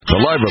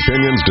live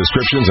opinions,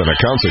 descriptions, and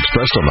accounts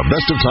expressed on the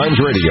Best of Times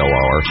Radio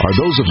Hour are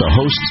those of the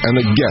hosts and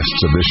the guests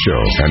of this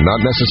show, and not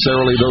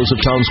necessarily those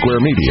of Town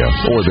Square Media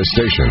or this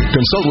station.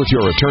 Consult with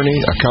your attorney,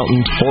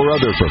 accountant, or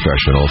other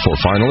professional for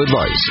final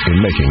advice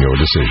in making your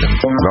decision.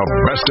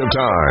 The Best of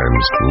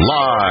Times,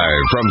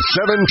 live from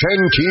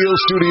 710 Keel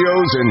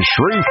Studios in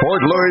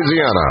Shreveport,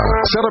 Louisiana,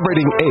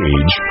 celebrating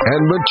age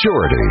and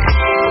maturity.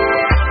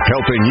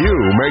 Helping you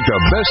make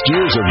the best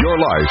years of your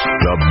life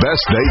the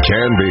best they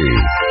can be.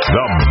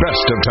 The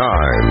Best of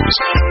Times.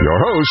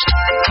 Your host,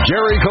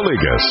 Gary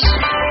Calligas.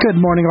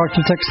 Good morning,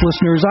 Architects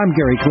listeners. I'm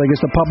Gary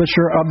Calligas, the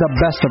publisher of the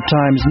Best of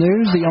Times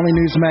News, the only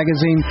news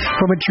magazine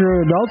for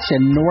mature adults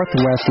in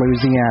Northwest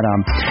Louisiana.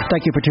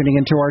 Thank you for tuning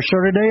into our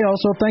show today.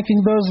 Also thanking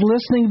those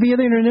listening via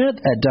the internet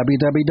at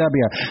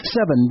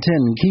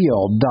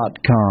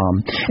www.710keel.com.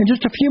 In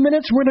just a few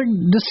minutes, we're going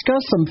to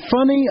discuss some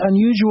funny,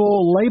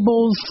 unusual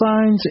labels,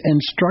 signs,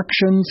 instructions,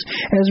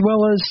 as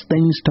well as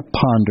things to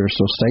ponder.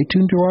 So stay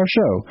tuned to our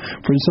show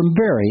for some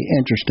very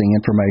interesting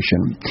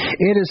information.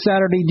 It is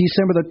Saturday,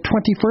 December the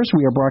 21st.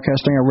 We are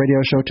broadcasting our radio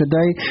show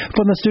today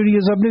from the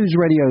studios of News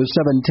Radio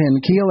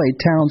 710 Keel, a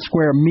Town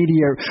Square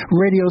Media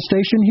radio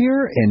station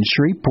here in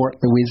Shreveport,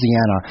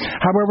 Louisiana.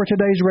 However,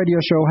 today's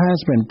radio show has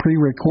been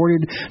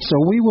pre-recorded, so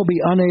we will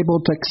be unable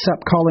to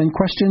accept call-in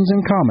questions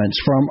and comments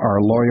from our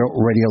loyal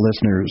radio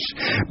listeners.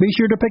 Be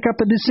sure to pick up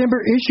the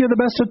December issue of the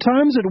Best of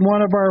Times at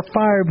one of our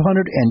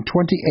 528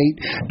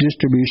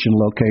 distribution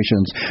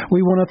locations.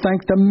 We want to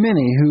thank the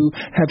many who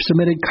have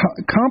submitted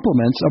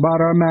compliments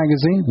about our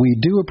magazine. We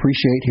do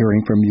appreciate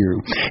hearing from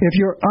you. If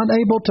you're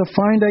unable to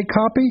find a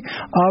copy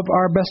of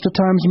our Best of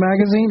Times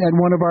magazine at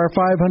one of our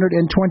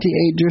 528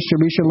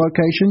 distribution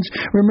locations,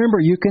 remember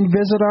you can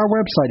visit our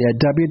website at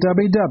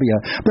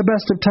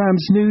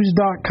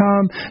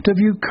www.thebestoftimesnews.com to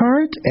view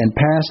current and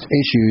past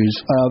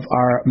issues of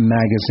our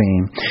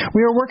magazine.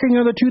 We are working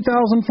on the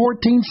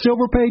 2014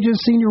 Silver Pages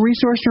Senior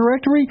Resource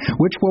Directory,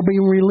 which will be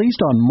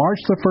released on March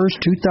the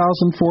 1st,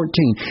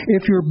 2014.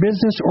 If your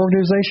business,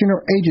 organization,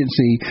 or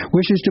agency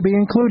wishes to be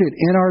included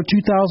in our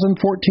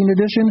 2014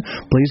 edition,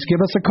 please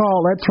give us a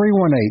call at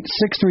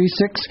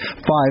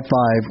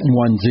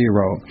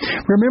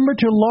 318-636-5510. Remember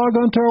to log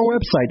on to our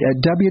website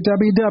at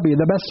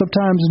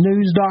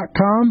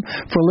www.thebestoftimesnews.com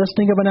for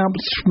listing of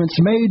announcements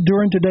made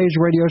during today's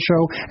radio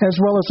show, as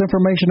well as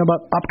information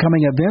about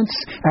upcoming events,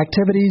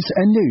 activities,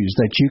 and news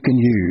that you can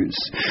use.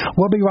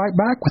 We'll be right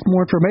back with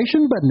more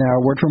information, but now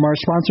a word from our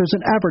sponsors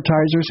and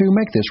advertisers who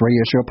make this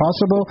radio show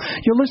possible.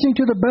 You're listening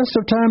to the Best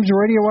of Times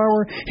Radio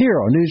Hour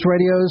here on News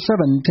Radio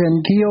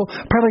 710 Keel,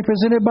 proudly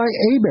presented by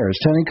Heberts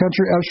Town &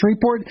 Country of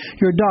Shreveport,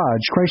 your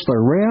Dodge, Chrysler,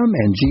 Ram,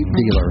 and Jeep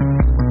dealer.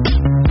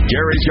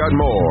 Gary's got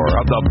more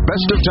of the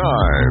Best of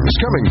Times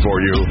coming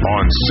for you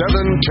on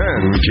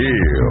 710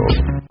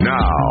 Keel.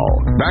 Now,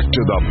 back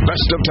to the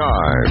Best of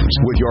Times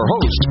with your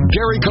host,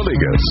 Gary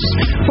Calligas.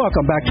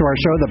 Welcome back to our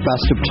show, the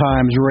Best of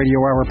Times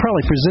Radio Hour,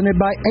 proudly presented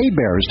by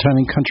Heberts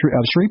Town & Country of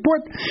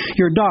Shreveport,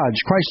 your Dodge,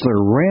 Chrysler,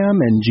 Ram,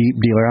 and Jeep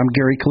dealer. I'm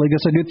Gary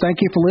Calligas. I do thank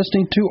you for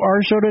listening to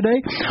our show today.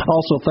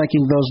 Also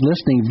thanking those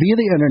listening via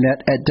the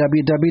internet at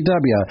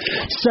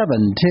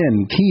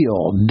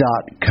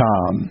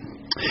www.710keel.com.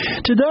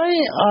 Today,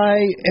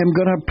 I am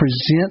going to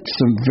present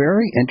some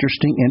very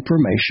interesting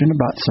information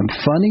about some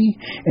funny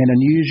and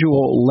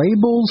unusual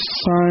labels,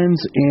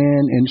 signs,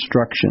 and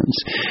instructions.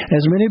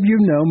 As many of you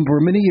know,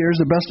 for many years,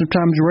 the Best of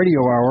Times Radio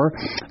Hour,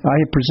 I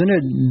have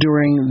presented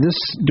during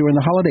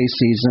the holiday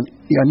season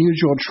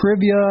unusual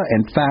trivia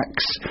and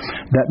facts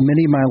that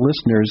many of my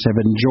listeners have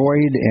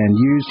enjoyed and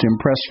used to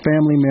impress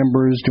family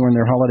members during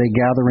their holiday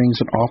gatherings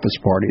and office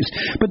parties.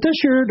 But this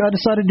year, I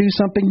decided to do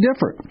something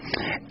different.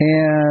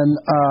 And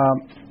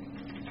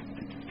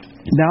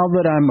now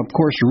that I'm, of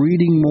course,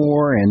 reading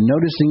more and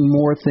noticing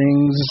more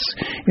things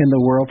in the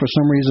world, for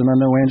some reason, I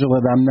know,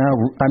 Angela, that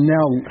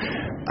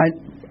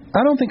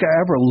I don't think I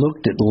ever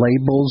looked at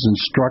labels,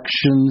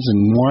 instructions,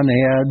 and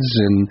ads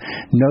and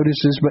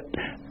notices, but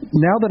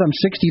now that I'm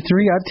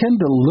 63, I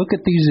tend to look at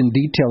these in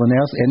detail and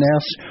ask,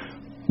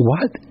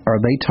 what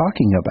are they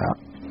talking about?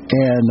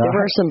 And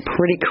there are some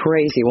pretty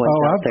crazy ones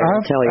out there,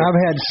 I'll tell you. I've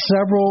had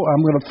several. I'm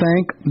going to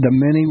thank the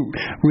many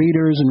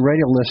readers and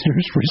radio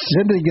listeners for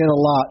sending in a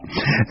lot.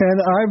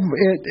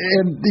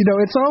 And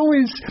it's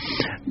always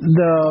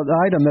the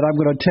item that I'm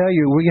going to tell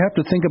you. We have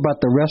to think about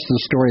the rest of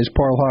the story, as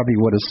Paul Harvey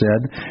would have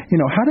said.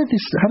 How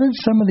did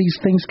some of these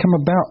things come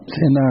about?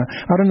 And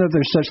I don't know if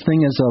there's such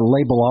thing as a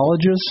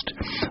labelologist,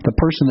 the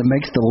person that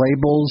makes the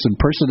labels and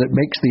person that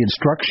makes the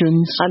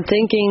instructions. I'm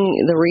thinking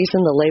the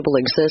reason the label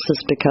exists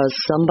is because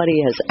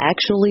somebody has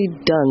actually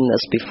done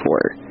this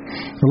before.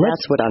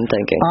 That's what I'm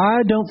thinking.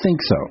 I don't think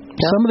so. No?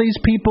 Some of these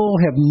people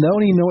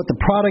don't even know what the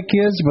product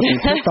is, but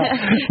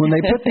when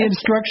they put the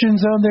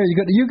instructions on there,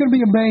 you're going to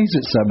be amazed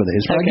at some of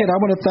these. But again, I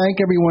want to thank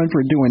everyone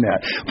for doing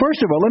that. First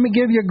of all, let me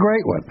give you a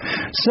great one.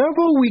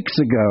 Several weeks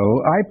ago,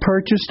 I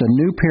purchased a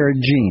new pair of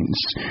jeans.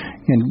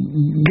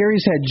 And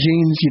Gary's had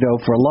jeans,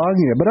 for a long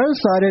year. But I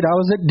decided I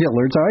was at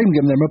Dillard's. I even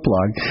give them a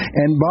plug.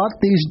 And bought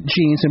these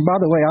jeans. And by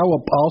the way, I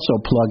will also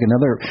plug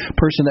another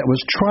person that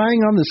was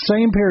trying on the the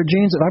same pair of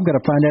jeans, and I've got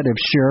to find out if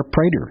Sheriff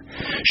Prater.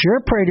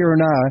 Sheriff Prater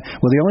and I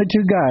were the only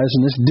two guys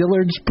in this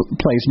Dillard's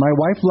place. My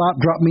wife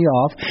dropped me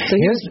off. So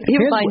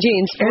he was buying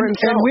jeans for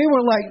himself. And we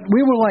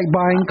were like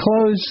buying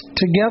clothes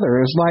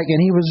together. It was like, and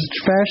he was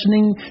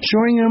fashioning,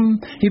 showing him.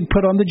 He'd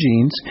put on the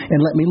jeans and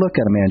let me look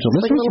at them, Angela.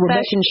 This was a little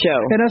fashion show.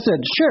 And I said,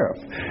 Sheriff,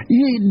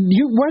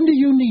 when do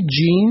you need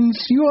jeans?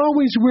 You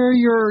always wear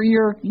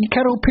your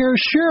kettle pair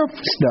sheriff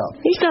stuff.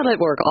 He's not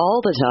at work all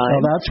the time.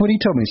 Well, that's what he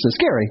told me. He says,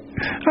 Gary,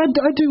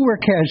 I do wear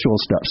casual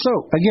stuff. So,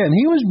 again,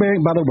 he was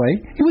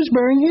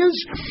wearing his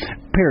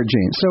pair of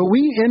jeans. So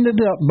we ended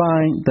up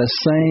buying the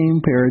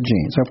same pair of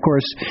jeans. Of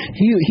course,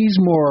 he's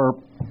more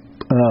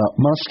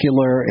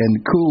muscular and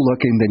cool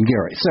looking than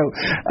Gary. So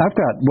I've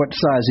got what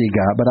size he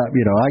got, but I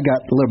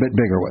got a little bit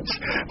bigger ones.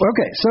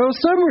 Okay, so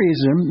some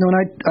reason when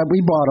we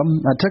bought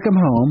them, I took them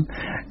home,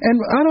 and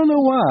I don't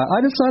know why.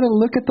 I decided to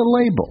look at the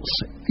labels.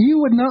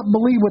 You would not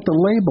believe what the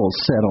labels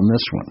said on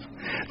this one.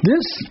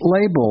 This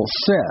label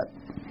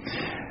said,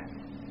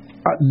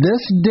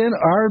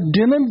 our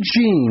denim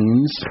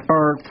jeans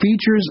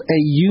features a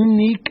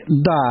unique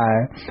dye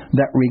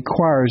that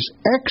requires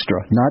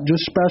extra, not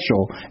just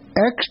special,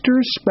 extra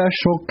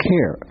special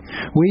care.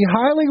 We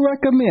highly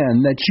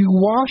recommend that you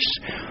wash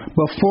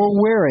before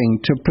wearing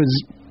to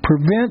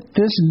prevent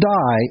this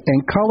dye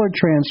and color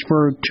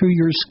transfer to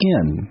your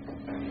skin.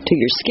 To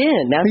your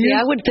skin. Now, see,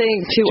 I would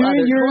think to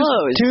other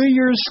clothes. To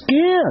your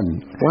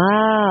skin.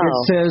 Wow. It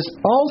says,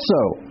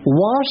 also,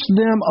 wash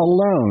them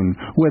alone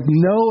with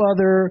no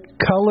other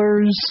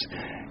colors,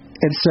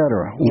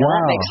 etc. Yeah, wow.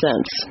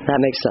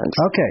 That makes sense.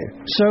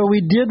 Okay, so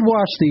we did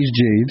wash these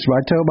jeans.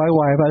 I told my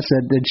wife,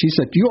 and she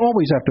said, you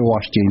always have to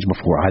wash jeans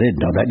before. I didn't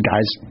know that,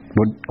 guys.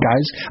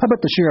 I bet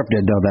the sheriff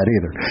didn't know that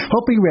either.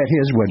 Hope he read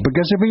his one,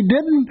 because if he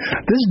didn't,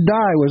 this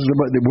dye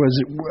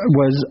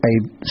was a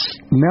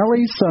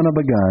smelly son of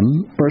a gun,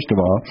 first of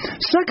all.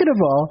 Second of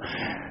all,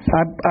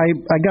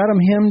 I got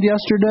them hemmed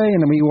yesterday,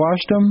 and we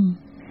washed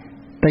them.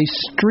 They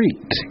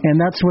streaked, and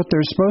that's what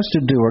they're supposed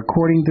to do.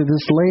 According to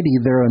this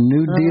lady, they're a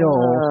new deal,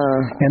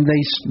 and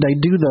they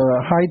do the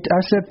high.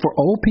 I said, for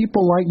old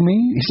people like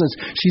me,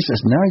 she says,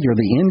 now you're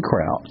the in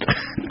crowd.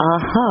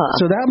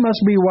 So that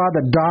must be why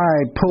the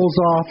dye pulls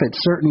off at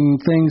certain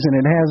things,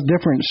 and it has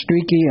different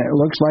streaky, and it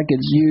looks like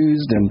it's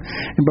used. And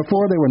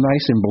before they were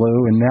nice and blue,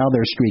 and now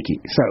they're streaky.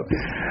 So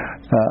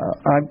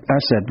I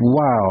said,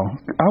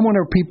 wow. I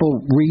wonder if people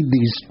read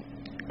these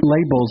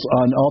labels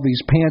on all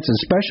these pants,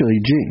 especially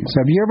jeans.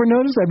 Have you ever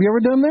noticed? Have you ever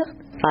done that?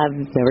 I've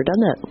never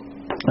done that.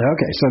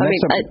 Okay, so not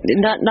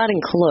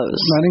in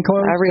clothes. Not in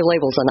clothes? I read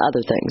labels on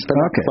other things, but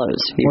not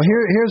clothes. Usually. Well,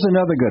 here's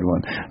another good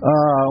one.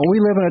 We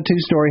live in a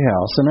 2-story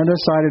house, and I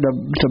decided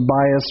to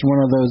buy us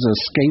one of those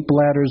escape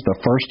ladders, the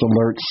First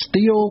Alert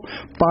steel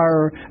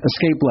fire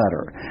escape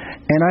ladder.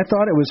 And I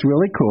thought it was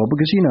really cool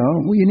because,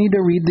 you need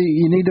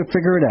to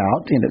figure it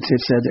out. And it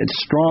says it's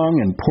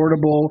strong and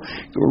portable,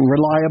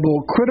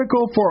 reliable,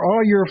 critical for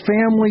all your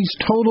family's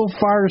total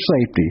fire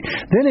safety.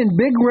 Then in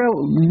big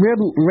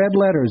red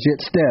letters,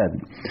 it said,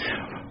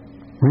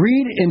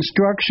 read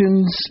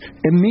instructions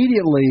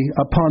immediately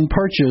upon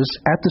purchase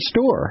at the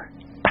store.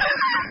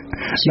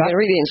 So you got to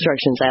read the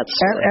instructions at the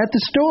store. At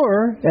the store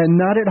and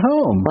not at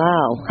home.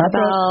 Wow. How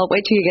about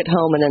wait till you get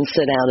home and then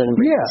sit down and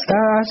read? Yeah,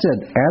 I said,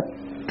 at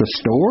the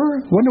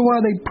store? Wonder why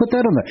they put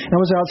that on there. It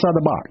was outside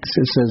the box.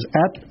 It says,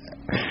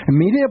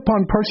 immediately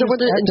upon purchase. So were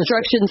the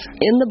instructions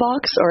in the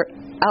box or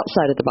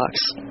outside of the box?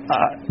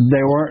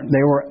 They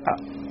were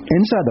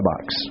inside the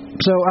box.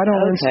 So I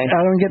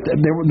don't get that.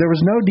 There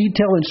was no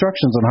detailed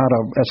instructions on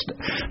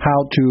how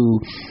to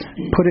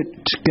put it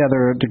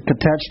together to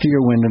attach to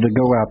your window to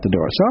go out the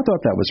door. So I thought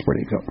that was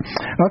pretty cool.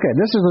 Okay,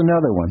 this is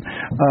another one.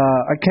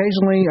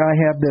 Occasionally I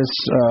have this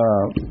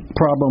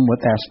problem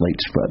with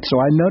athlete's foot. So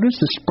I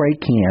noticed the spray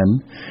can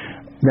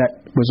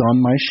that was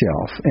on my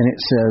shelf, and it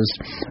says,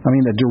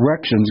 the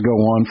directions go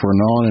on for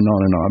and on and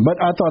on and on, but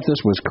I thought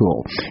this was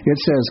cool. It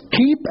says,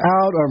 keep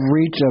out of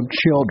reach of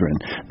children.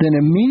 Then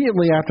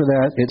immediately after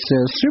that, it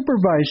says,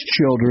 supervise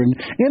children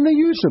in the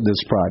use of this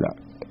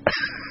product.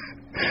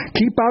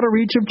 Keep out of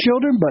reach of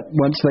children, but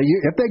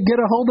if they get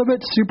a hold of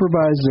it,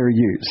 supervise their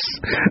use.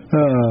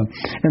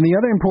 And the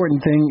other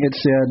important thing, it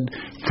said,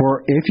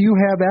 for if you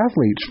have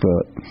athlete's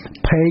foot,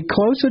 pay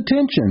close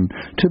attention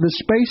to the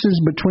spaces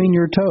between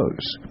your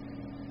toes.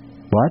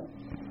 What?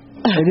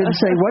 They didn't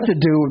say what to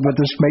do with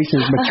the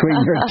spaces between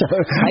your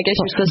toes. I guess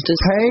you're supposed to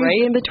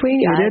spray in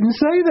between. It didn't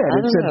say that.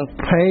 It said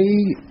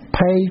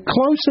pay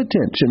close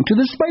attention to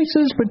the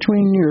spaces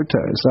between your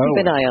toes. So,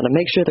 keep an eye on them.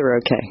 Make sure they're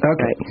okay.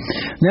 Okay.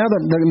 Right. Now,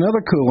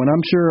 another cool one.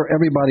 I'm sure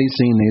everybody's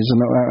seen these, and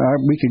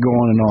we could go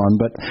on and on,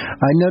 but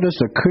I noticed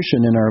a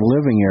cushion in our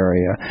living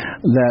area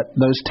that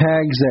those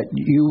tags that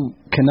you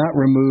cannot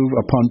remove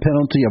upon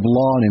penalty of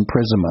law and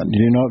imprisonment.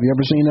 Have you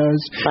ever seen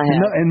those? I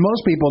have. And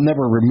most people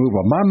never remove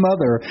them. My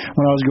mother,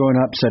 when I was growing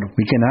up, said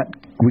we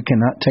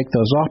cannot take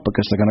those off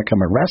because they're going to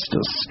come arrest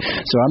us.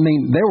 So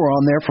they were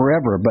on there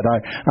forever. But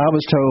I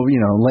was told,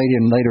 lady,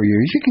 in later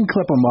years. You can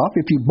clip them off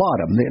if you bought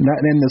them.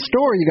 In the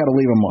store, you got to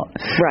leave them on.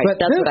 Right,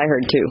 that's what I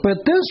heard too.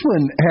 But this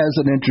one has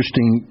an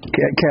interesting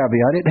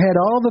caveat. It had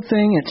all the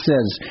thing. It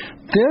says,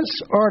 this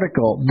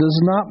article does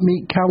not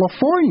meet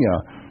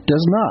California,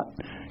 does not,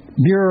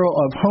 Bureau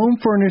of Home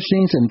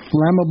Furnishings and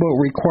Flammable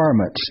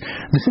Requirements.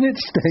 Then it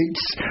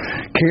states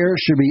care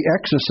should be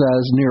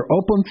exercised near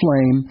open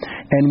flame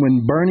and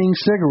when burning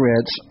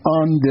cigarettes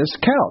on this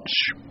couch.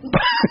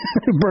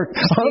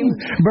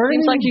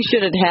 Seems like you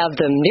shouldn't have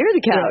them near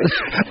the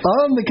couch.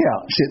 On the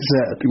couch, it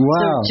said.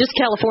 Wow. So just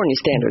California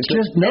standards.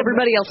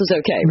 Everybody else is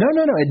okay.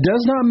 Right? No. It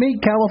does not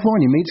meet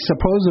California. It meets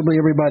supposedly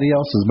everybody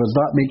else's, but does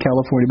not meet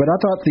California. But I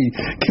thought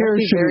the care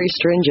should be very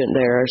stringent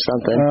there or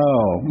something.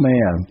 Oh,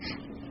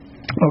 man.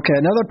 Okay,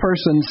 another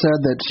person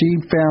said that she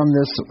found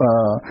this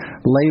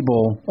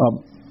label,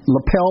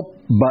 lapel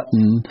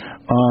button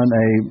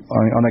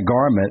on a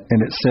garment,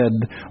 and it said,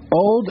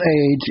 "Old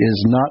age is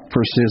not for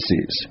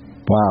sissies."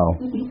 Wow,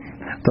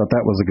 thought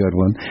that was a good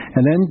one.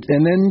 And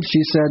then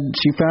she said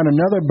she found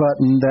another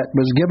button that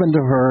was given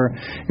to her.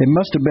 It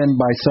must have been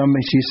by some,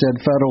 she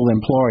said, federal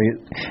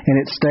employee, and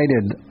it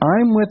stated,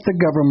 "I'm with the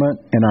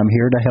government, and I'm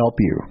here to help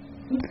you."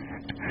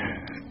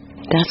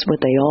 That's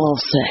what they all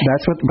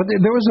say. But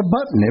there was a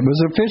button. It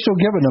was official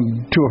given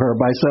to her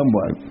by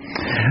someone.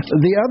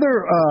 The other,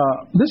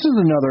 this is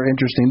another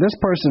interesting. This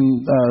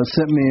person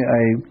sent me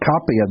a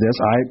copy of this.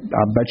 I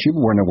bet you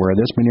weren't aware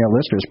of this. Many of our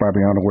listeners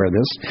probably aren't aware of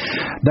this.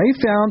 They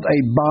found a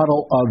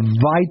bottle of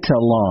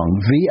Vitalong,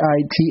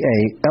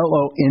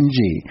 Vitalong,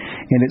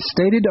 and it's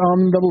stated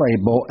on the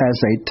label as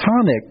a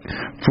tonic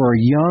for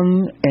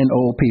young and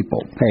old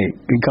people. Hey,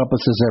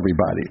 encompasses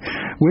everybody.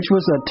 Which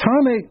was a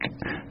tonic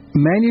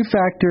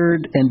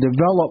manufactured and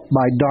developed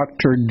by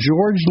Dr.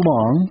 George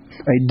Long,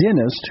 a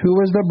dentist who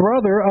was the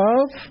brother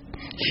of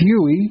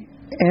Huey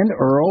and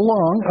Earl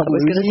Long of Louisiana. I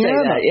was going to say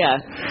that, yeah.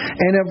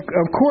 And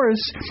of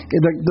course,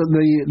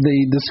 the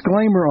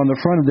disclaimer on the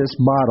front of this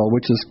bottle,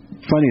 which is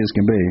funny as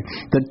can be,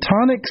 the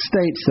tonic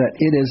states that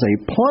it is a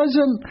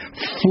pleasant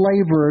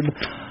flavored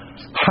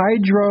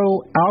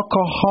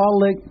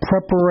hydroalcoholic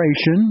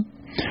preparation,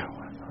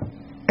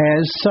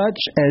 as such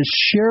as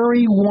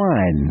sherry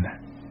wine.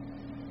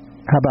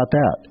 How about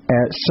that?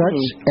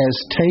 Such as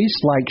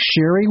tastes like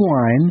sherry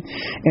wine,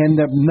 and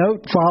the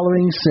note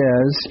following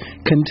says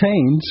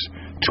contains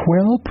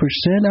 12%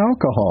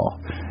 alcohol.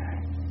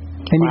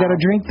 And you got to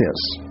drink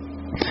this.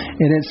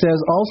 And it says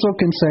also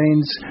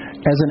contains,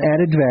 as an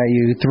added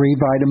value, 3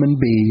 vitamin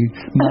B,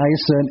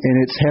 niacin, and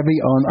it's heavy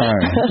on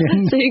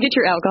iron. So you get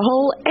your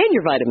alcohol and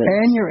your vitamins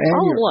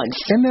all at once.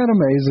 Isn't that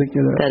amazing?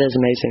 That is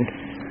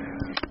amazing.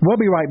 We'll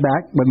be right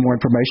back with more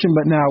information,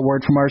 but now a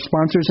word from our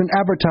sponsors and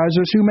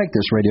advertisers who make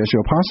this radio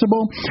show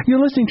possible. You're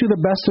listening to the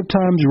Best of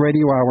Times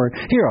Radio Hour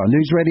here on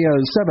News Radio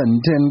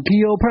 710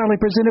 Keel, proudly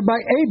presented by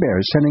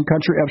Heberts Town &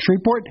 Country of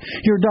Shreveport,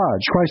 your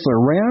Dodge, Chrysler,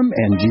 Ram,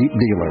 and Jeep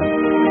dealer.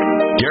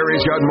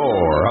 Gary's got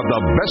more of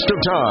the Best of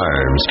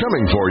Times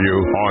coming for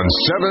you on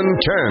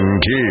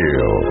 710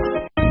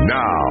 Keel.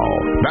 Now,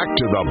 back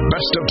to the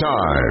Best of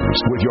Times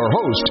with your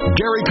host,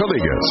 Gary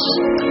Calligas.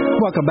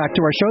 Welcome back to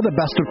our show, the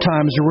Best of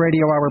Times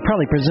Radio Hour,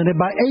 proudly presented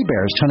by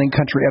Heberts Town &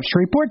 Country of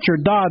Shreveport, your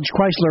Dodge,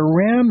 Chrysler,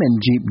 Ram, and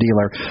Jeep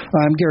dealer.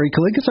 I'm Gary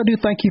Calligas. I do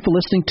thank you for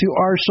listening to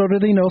our show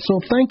today, and also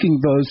thanking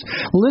those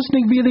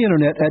listening via the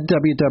internet at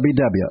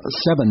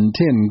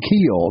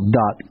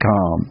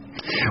www.710keel.com.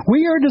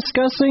 We are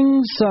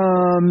discussing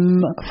some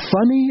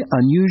funny,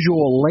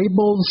 unusual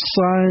labels,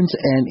 signs,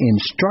 and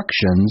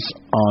instructions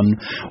on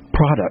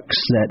products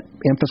that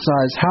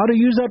emphasize how to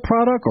use that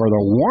product or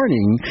the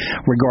warning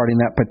regarding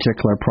that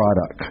particular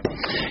product.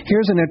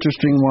 Here's an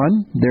interesting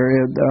one.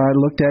 I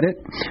looked at it.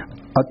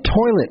 A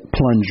toilet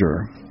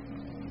plunger.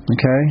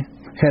 Okay?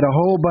 Had a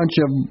whole bunch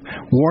of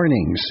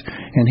warnings.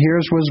 And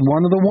here's was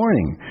one of the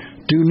warning.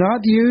 Do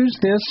not use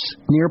this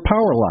near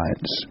power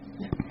lines.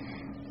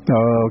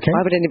 Okay.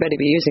 Why would anybody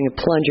be using a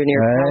plunger near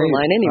a power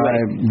line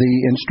anyway? The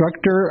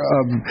instructor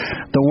of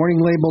the warning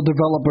label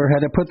developer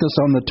had to put this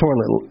on the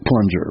toilet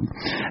plunger.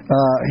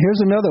 Here's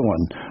another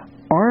one.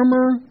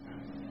 Armor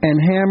and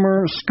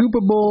Hammer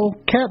scoopable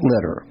cat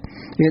litter.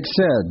 It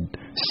said,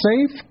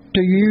 safe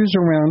to use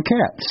around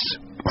cats.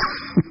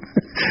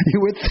 You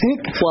would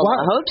think. Well,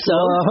 I hope so.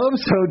 Well, I hope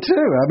so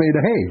too. I mean,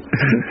 hey,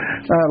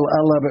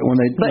 I love it when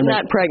they. But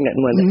not pregnant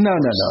women. No,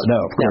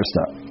 of course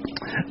not.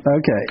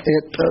 Okay.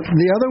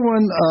 The other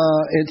one,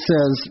 it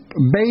says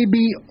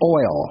baby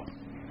oil.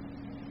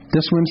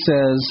 This one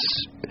says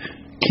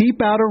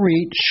keep out of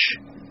reach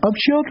of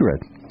children.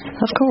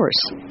 Of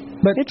course.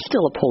 But it's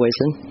still a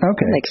poison. Okay.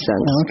 That makes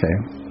sense. Okay.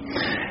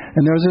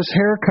 And there was this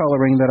hair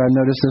coloring that I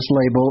noticed this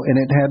label, and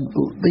it had,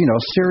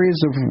 a series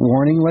of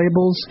warning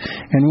labels.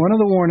 And one of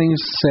the warnings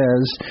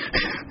says,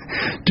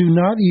 do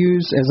not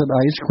use as an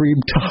ice cream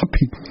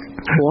topping.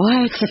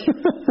 What?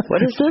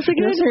 What is this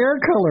again? It's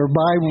hair color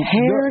by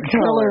hair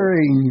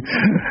coloring.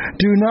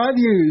 Do not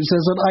use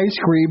as an ice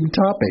cream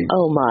topping.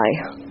 Oh,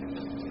 my.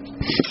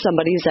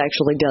 Somebody's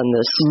actually done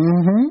this.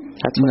 Mm-hmm.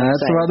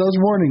 That's why those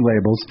warning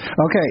labels.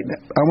 Okay,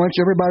 I want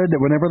everybody that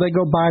whenever they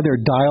go buy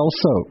their Dial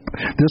soap,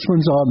 this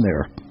one's on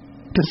there.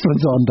 This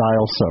one's on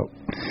Dial soap.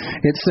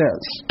 It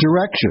says,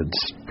 directions,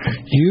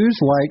 use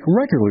like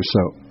regular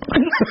soap.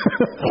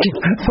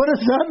 What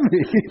does that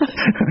mean?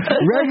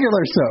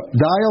 Regular soap.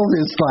 Dial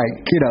is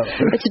like,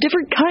 It's a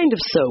different kind of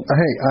soap.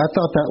 Hey, I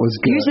thought that was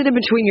good. Use it in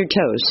between your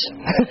toes.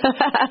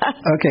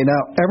 Okay,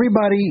 now,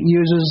 everybody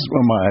uses,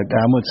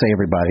 I wouldn't say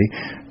everybody,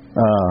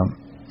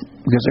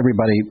 because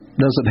everybody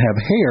doesn't have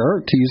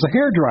hair to use a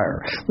hair dryer.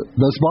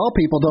 Those bald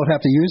people don't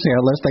have to use hair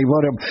unless they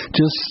want to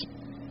just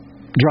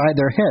dry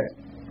their hair,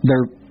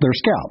 their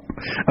scalp.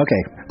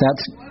 Okay,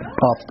 that's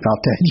off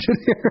tangent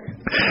here.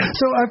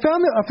 So I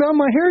found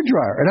my hair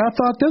dryer, and I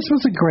thought this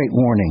was a great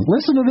warning.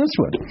 Listen to this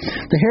one.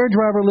 The hair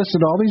dryer listed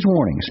all these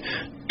warnings.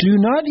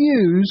 Do not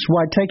use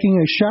while taking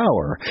a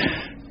shower.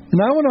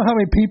 Now, I don't know how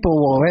many people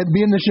will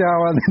be in the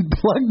shower and then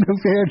plug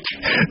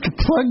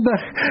the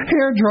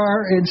hair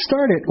dryer and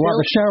start it while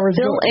the shower is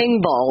going. Bill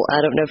Engvall, I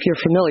don't know if you're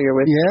familiar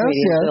with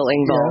comedian Bill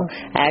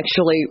Engvall,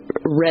 actually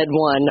read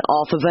one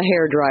off of a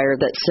hair dryer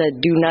that said,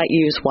 "Do not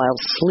use while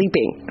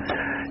sleeping."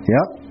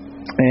 Yep.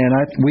 And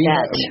that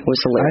was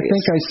hilarious. I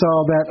think I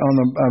saw that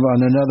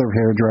on another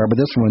hair dryer,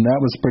 but that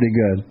was pretty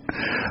good.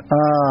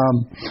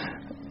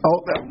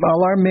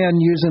 All our men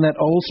using that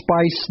Old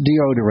Spice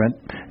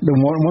deodorant,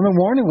 one of the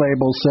warning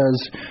labels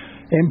says,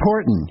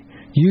 important,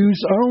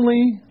 use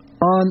only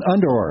on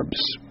underarms.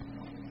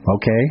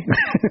 Okay.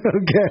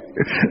 Okay.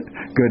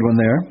 Good one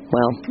there.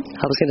 Well,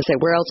 I was going to say,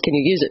 where else can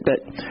you use it?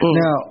 But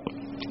now,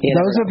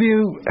 those of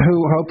you who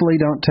hopefully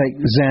don't take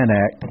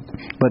Xanax,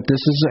 but this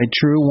is a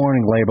true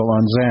warning label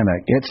on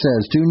Xanax. It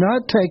says, do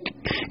not take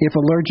if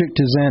allergic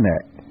to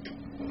Xanax.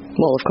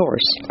 Well, of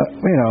course.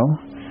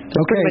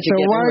 Okay, so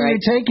why are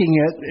you taking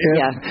it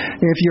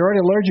if you're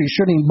already allergic? You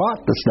shouldn't even bought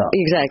the stuff.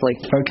 Exactly.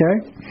 Okay.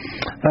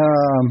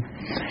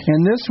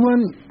 And this one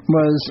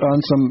was on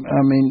some,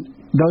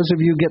 those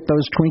of you get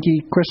those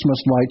Twinkie Christmas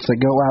lights that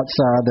go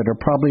outside that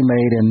are probably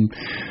made in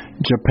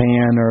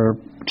Japan or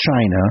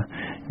China.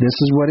 This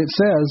is what it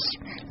says.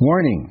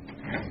 Warning,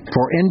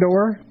 for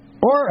indoor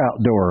or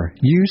outdoor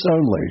use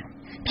only.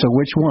 So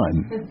which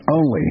one?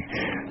 Only.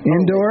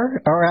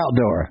 Indoor or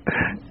outdoor?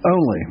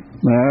 Only.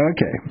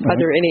 Okay. Are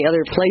there any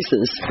other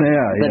places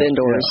that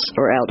indoors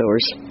or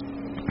outdoors?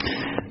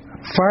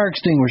 Fire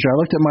extinguisher. I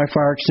looked at my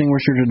fire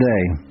extinguisher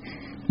today.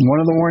 One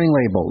of the warning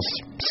labels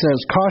says,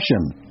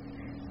 caution,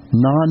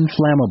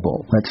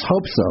 non-flammable. Let's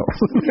hope so.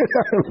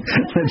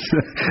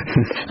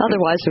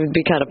 Otherwise, it would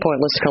be kind of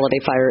pointless to call it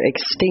a fire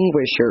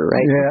extinguisher,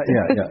 right?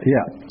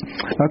 Yeah.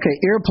 Okay,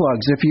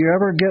 earplugs. If you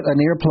ever get an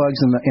earplugs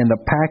in the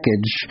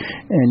package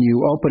and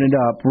you open it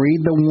up, read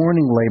the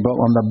warning label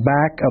on the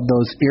back of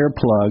those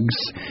earplugs,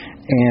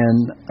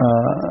 and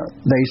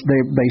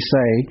they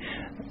say,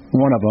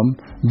 one of them,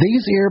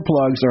 these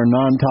earplugs are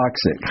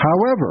non-toxic.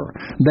 However,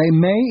 they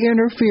may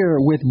interfere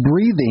with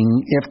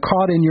breathing if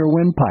caught in your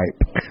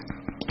windpipe.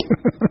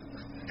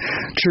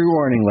 True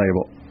warning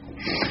label.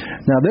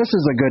 Now, this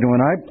is a good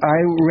one. I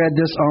read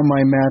this on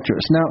my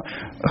mattress. Now,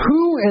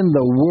 who in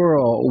the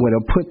world would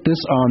have put this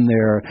on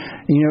there?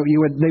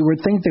 They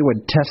would think they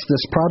would test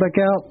this product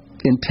out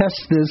and test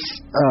this.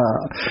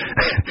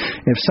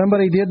 If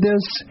somebody did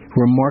this,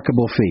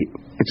 remarkable feat.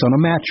 It's on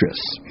a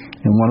mattress.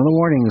 And one of the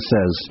warnings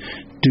says,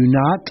 do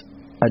not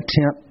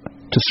attempt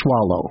to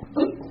swallow.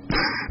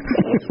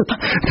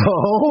 The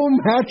whole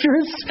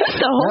mattress?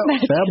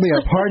 That'll be a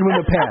hard one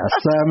to pass.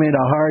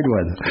 A hard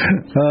one.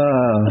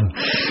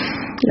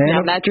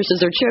 Now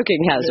mattresses are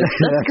choking hazards.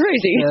 That's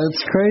crazy.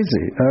 That's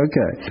crazy.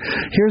 Okay.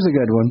 Here's a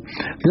good one.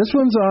 This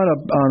one's on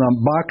a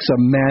box of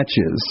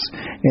matches.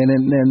 And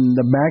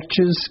the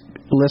matches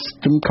list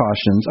some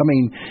cautions.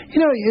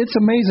 It's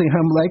amazing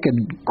how they could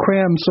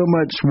cram so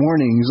much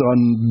warnings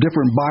on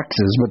different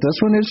boxes, but this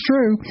one is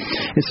true.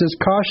 It says,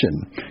 caution,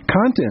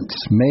 contents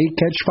may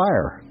catch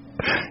fire.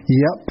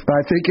 Yep,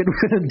 I think it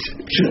would.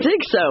 You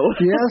think so?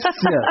 Yes.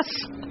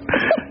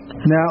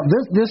 Now,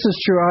 this is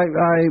true.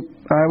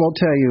 I will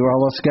tell you,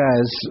 all us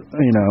guys,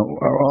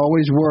 are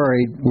always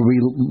worried when we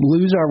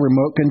lose our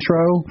remote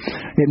control.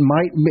 It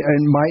might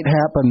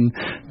happen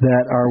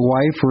that our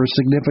wife or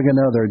significant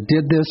other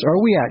did this,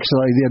 or we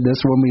actually did this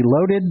when we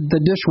loaded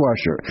the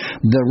dishwasher.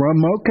 The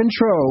remote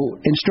control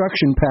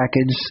instruction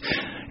package,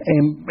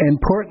 and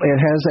importantly,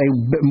 it has a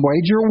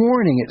major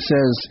warning. It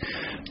says,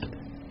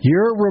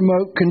 your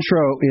remote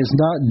control is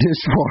not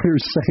dishwater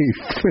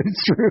safe. It's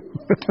true.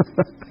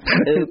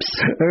 Oops.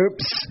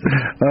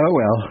 Oh,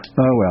 well.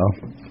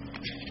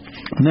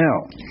 Now,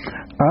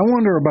 I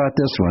wonder about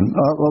this one.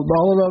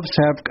 All of us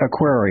have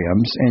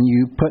aquariums, and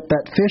you put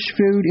that fish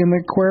food in the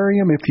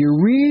aquarium. If you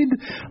read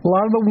a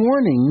lot of the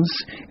warnings,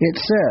 it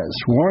says,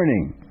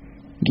 warning,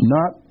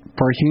 not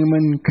for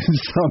human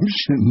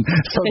consumption.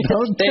 So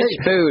don't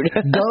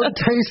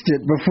taste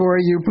it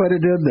before you put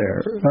it in there.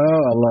 Oh,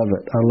 I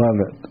love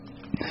it.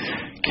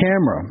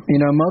 camera.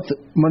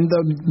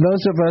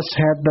 Those of us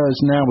had those.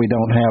 Now we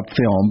don't have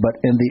film, but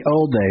in the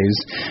old days,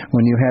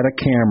 when you had a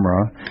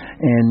camera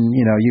and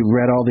you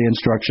read all the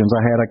instructions.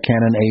 I had a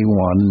Canon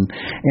A1,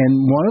 and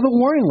one of the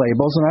warning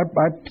labels, and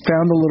I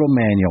found a little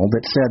manual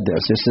that said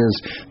this. It says,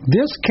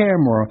 "This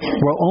camera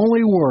will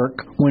only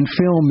work when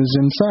film is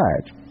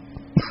inside."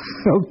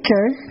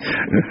 Okay,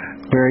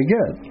 very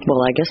good.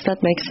 Well, I guess that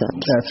makes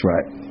sense. That's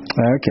right.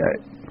 Okay.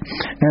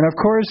 And of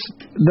course,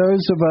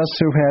 those of us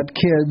who had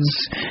kids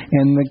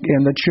and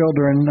the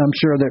children, I'm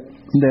sure that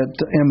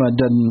Emma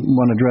doesn't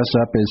want to dress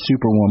up as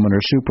Superwoman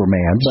or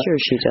Superman. Sure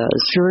she does.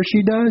 Sure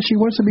she does. She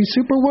wants to be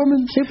Superwoman.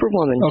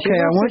 Superwoman. Okay,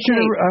 I want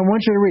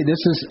you to read.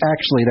 This is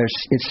actually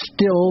it's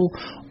still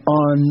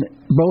on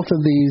both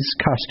of these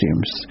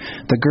costumes.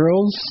 The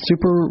girls,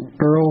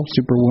 Supergirl,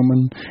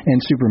 Superwoman, and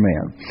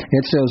Superman.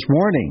 It says,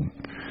 "Warning: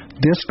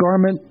 this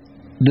garment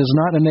does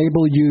not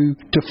enable you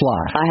to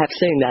fly." I have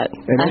seen that.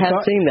 I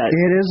have seen that.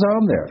 It is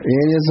on there.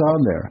 It is on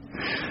there.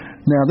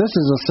 Now, this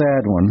is a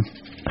sad one.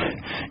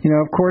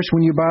 Of course,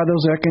 when you buy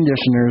those air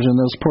conditioners and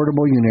those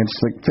portable units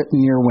that fit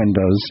in your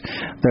windows,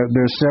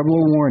 there's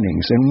several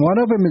warnings. And one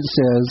of them, it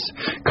says,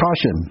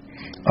 "Caution,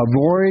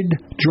 avoid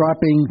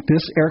dropping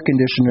this air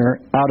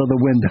conditioner out of the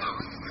window."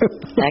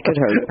 That could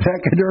hurt. That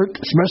could hurt,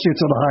 especially if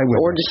it's on the highway.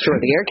 Or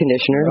destroy the air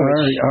conditioner,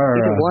 which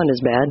either one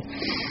is bad.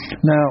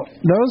 Now,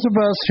 those of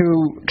us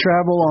who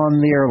travel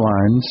on the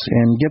airlines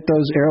and get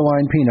those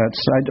airline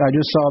peanuts, I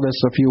just saw this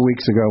a few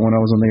weeks ago when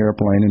I was on the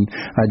airplane, and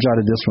I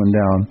jotted this one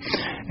down.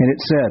 And it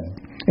said,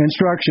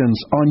 instructions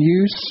on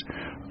use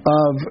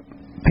of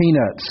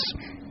peanuts.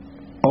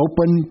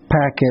 Open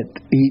packet,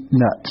 eat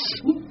nuts.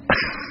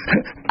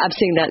 I've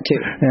seen that too.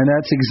 And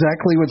that's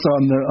exactly what's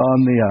on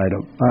the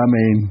item. I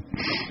mean...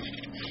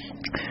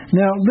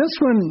 Now, this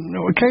one,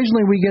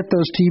 occasionally we get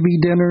those TV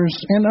dinners,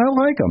 and I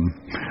like them.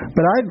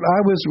 But I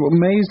was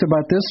amazed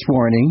about this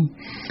warning.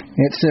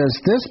 It says,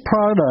 "This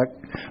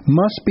product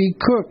must be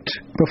cooked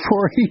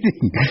before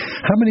eating."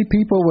 How many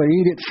people would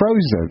eat it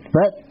frozen?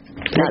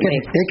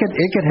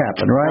 It could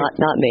happen, right?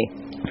 Not me.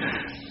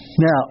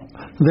 Now,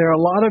 there are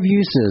a lot of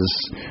uses,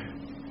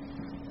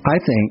 I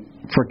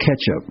think, for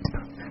ketchup.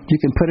 You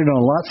can put it on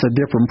lots of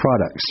different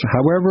products.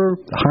 However,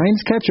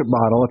 Heinz ketchup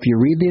bottle, if you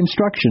read the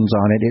instructions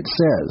on it, it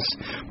says,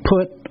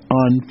 "Put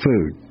on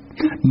food."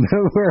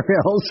 Nowhere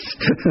else.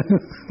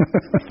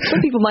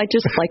 Some people might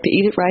just like to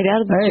eat it right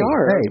out of the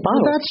jar or the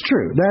bottle. Well, that's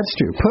true. That's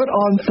true. Put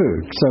on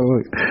food. So,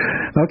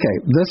 okay,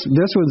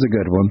 this one's a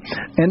good one.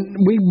 And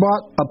we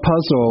bought a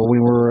puzzle.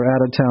 We were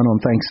out of town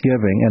on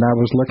Thanksgiving, and I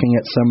was looking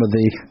at some of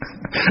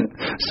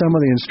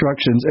the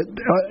instructions.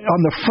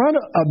 On the front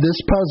of this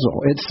puzzle,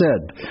 it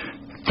said,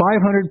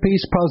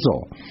 500-piece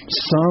puzzle.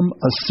 Some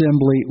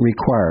assembly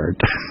required.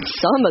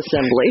 Some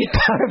assembly.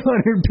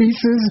 500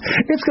 pieces.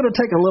 It's going to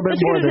take a little bit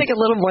more. It's going to take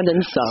a little more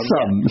than some.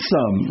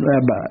 Some.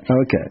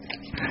 Okay.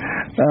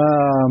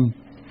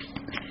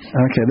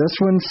 Okay. This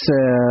one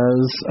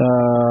says.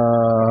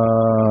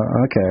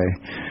 Okay.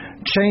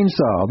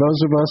 Chainsaw. Those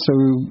of us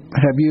who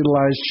have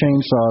utilized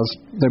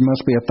chainsaws, there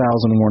must be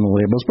 1,000 warning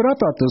labels. But I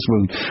thought this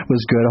one was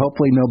good.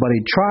 Hopefully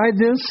nobody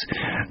tried this.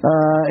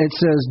 It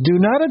says,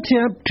 "Do not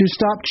attempt to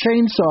stop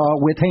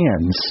chainsaw with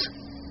hands."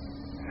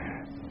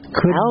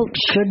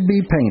 Could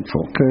be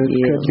painful. Could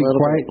be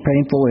quite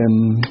painful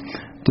and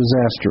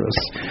disastrous.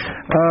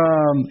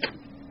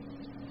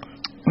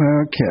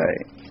 Okay.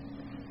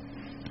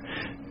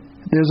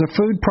 There's a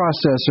food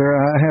processor.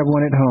 I have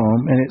one at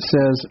home, and it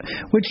says,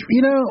 which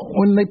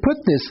when they put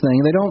this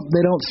thing, they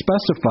don't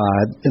specify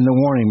in the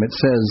warning. It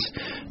says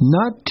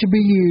not to be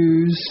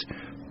used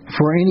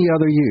for any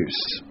other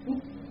use.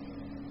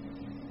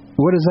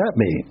 What does that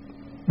mean?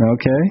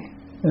 Okay,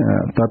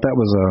 thought that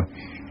was a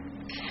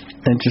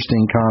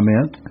interesting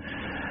comment.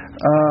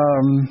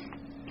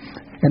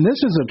 And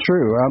this isn't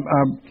true.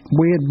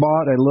 We had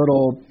bought a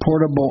little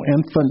portable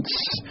infant's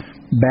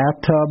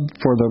bathtub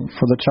for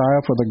the child,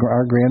 for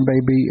our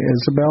grandbaby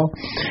Isabel,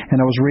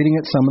 and I was reading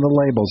some of the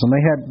labels, and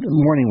they had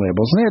warning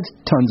labels, and they had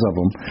tons of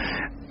them.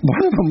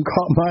 One of them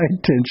caught my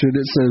attention.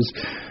 It says,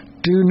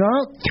 "Do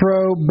not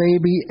throw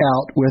baby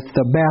out with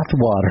the bath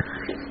water."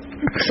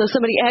 So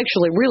somebody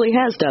actually really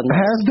has done that.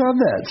 Has done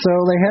that. So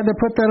they had to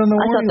put that on the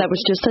warning. I thought that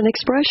was just an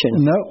expression.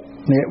 Nope,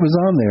 it was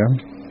on there.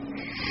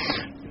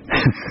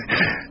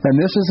 And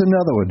this is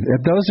another one.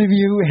 If those of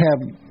you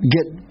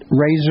get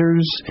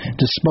razors,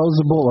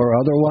 disposable or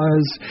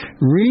otherwise,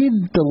 read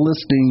the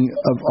listing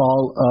of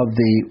all of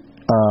the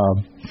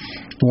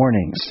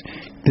warnings.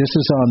 This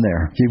is on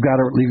there. You've got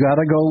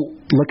to go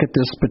look at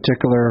this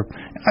particular.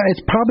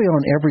 It's probably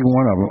on every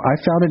one of them. I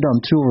found it on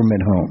 2 of them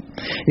at home.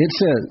 It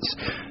says,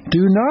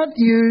 "Do not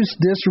use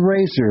this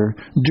razor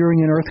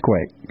during an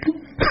earthquake."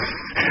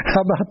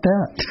 How about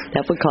that?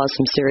 That would cause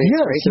some serious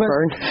razor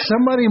burn.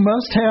 Somebody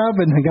must have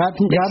and got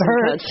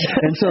hurt,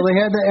 and so they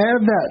had to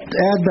add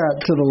that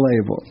to the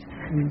label.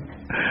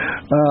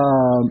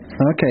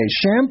 Okay,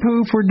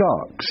 shampoo for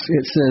dogs.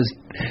 It says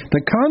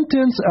the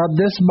contents of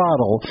this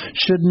bottle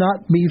should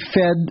not be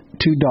fed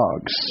to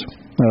dogs.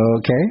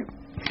 Okay.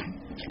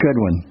 Good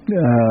one.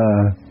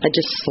 I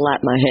just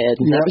slapped my head.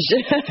 Yep.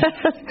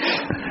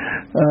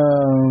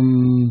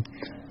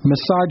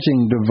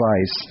 Massaging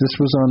device. This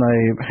was on a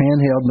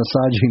handheld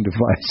massaging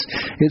device.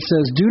 It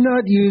says, do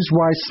not use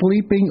while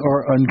sleeping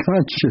or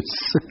unconscious.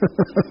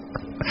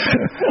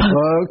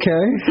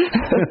 Okay.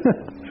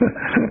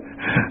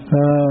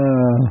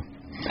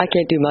 I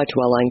can't do much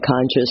while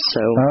unconscious,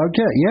 so...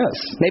 Okay, yes.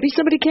 Maybe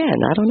somebody can.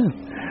 I don't know.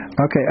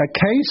 Okay, a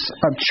case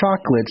of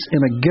chocolates in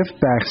a gift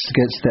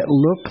baskets that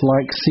look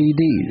like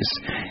CDs.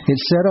 It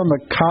said on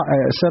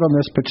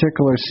this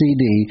particular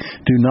CD,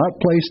 do not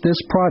place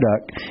this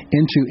product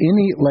into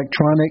any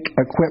electronic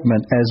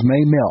equipment as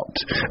may melt.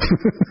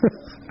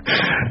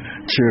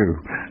 True.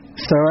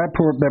 So that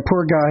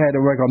poor guy had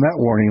to work on that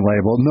warning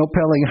label. No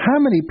telling how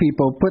many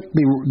people put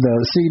the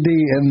CD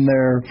in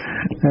their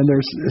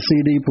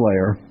CD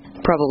player.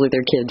 Probably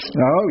their kids.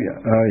 Oh yeah.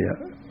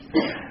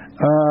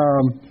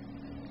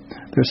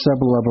 There's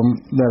several of them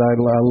that I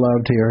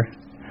loved here.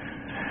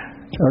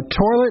 A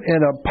toilet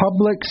in a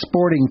public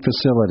sporting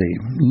facility.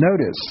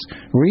 Notice,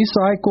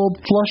 recycled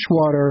flush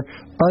water,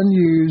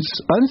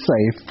 unused,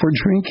 unsafe for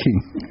drinking.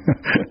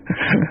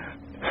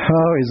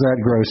 Oh, is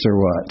that gross or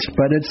what?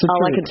 But it's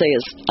all I can say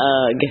is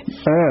ugh.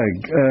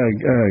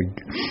 Ugh.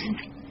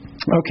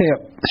 Okay,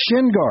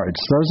 shin guards.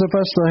 Those of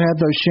us that have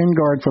those shin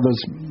guards for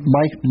those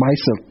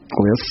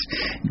bicyclists,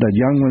 the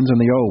young ones and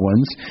the old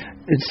ones,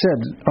 it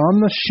said on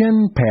the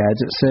shin pads,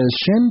 it says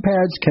shin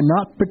pads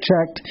cannot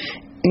protect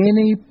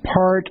any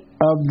part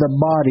of the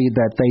body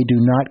that they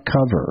do not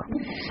cover.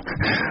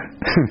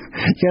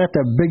 You have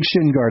to have a big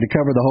shin guard to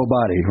cover the whole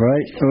body,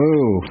 right?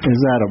 Oh, is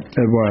that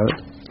a word?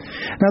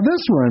 Now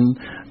this one,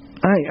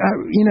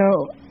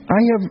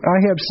 I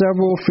have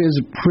several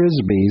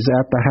Frisbees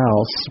at the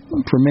house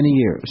for many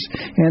years,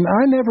 and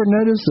I never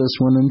noticed this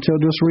one until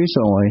just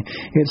recently.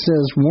 It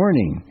says,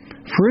 warning,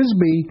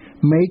 Frisbee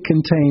may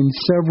contain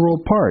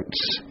several parts.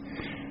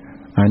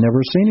 I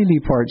never seen any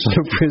parts of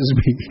a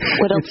Frisbee.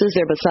 What else is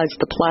there besides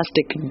the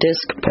plastic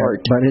disc part?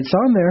 But it's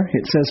on there.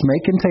 It says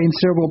may contain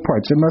several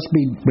parts. It must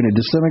be when it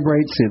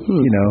disintegrates,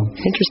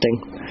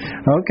 Interesting.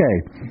 Okay.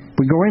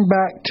 We're going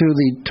back to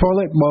the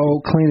toilet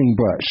bowl cleaning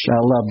brush. I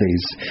love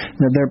these.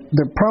 Now,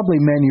 they're probably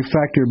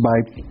manufactured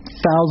by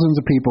thousands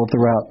of people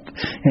throughout.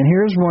 And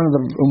here's one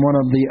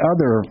of the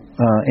other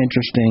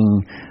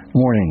interesting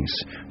warnings.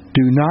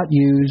 Do not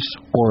use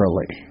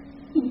orally.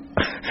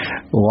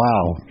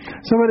 Wow.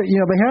 So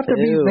they have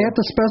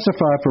to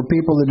specify for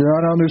people that do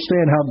not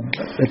understand how,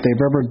 if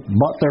they've ever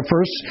bought their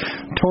first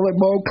toilet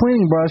bowl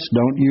cleaning brush,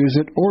 don't use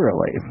it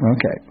orally.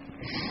 Okay.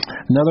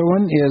 Another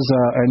one is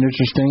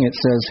interesting. It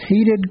says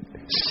heated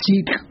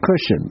seat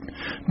cushion.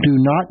 Do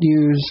not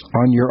use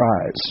on your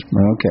eyes.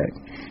 Okay.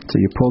 So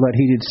you pull that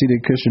heated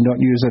seated cushion.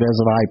 Don't use it as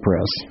an eye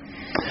press.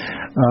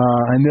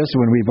 And this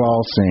one we've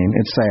all seen.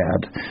 It's sad.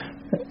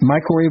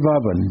 Microwave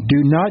oven.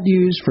 Do not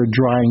use for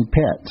drying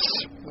pets.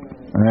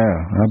 Yeah,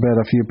 I bet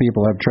a few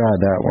people have tried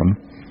that one,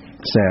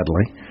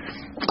 sadly.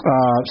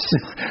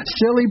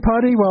 Silly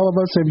putty, well, all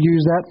of us have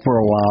used that for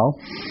a while,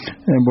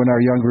 and when our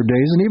younger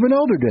days and even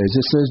older days.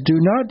 It says, do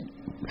not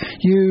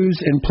use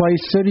and place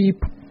silly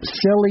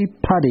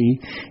putty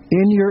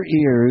in your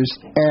ears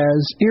as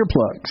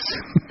earplugs.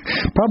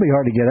 Probably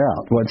hard to get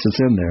out once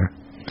it's in there.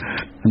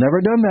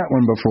 Never done that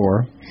one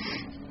before.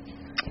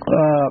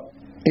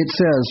 It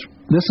says,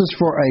 this is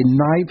for a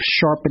knife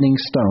sharpening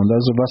stone.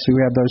 Those of us who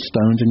have those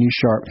stones and use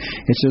sharp.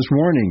 It says,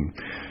 warning,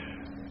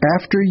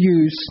 after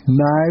use,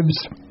 knives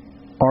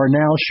are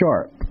now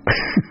sharp.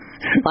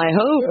 I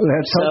hope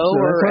so,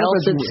 or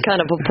else it's kind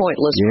of a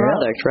pointless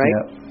product, right?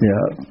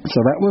 Yeah. So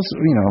that was,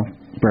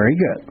 very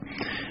good.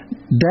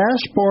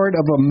 Dashboard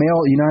of a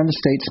United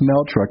States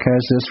mail truck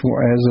has this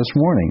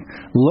warning.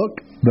 Look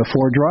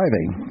before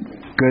driving.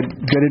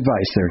 Good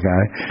advice there,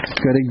 guy.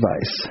 Good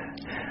advice.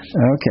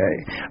 Okay.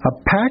 A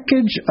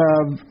package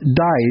of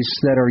dice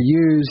that are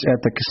used at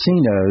the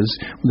casinos,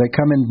 they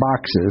come in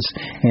boxes,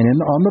 and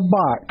on the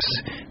box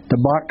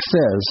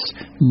says,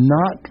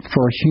 not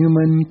for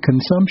human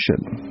consumption.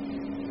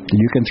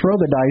 You can throw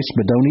the dice,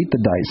 but don't eat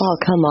the dice. Oh,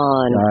 come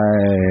on.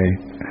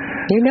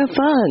 You're no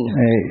fun.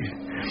 Hey.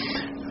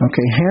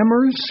 Okay,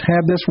 hammers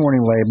have this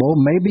warning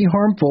label, may be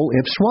harmful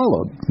if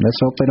swallowed. Let's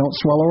hope they don't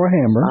swallow a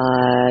hammer.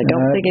 I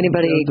don't think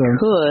anybody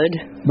could.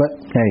 But,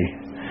 hey.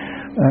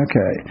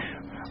 Okay.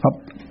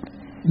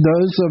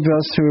 Those of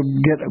us who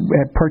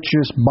have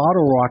purchased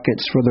bottle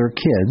rockets for their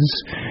kids,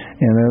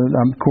 and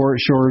I'm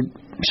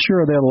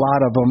sure there are a lot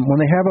of them. When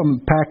they have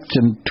them packed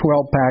in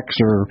 12 packs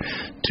or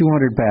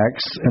 200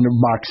 packs in their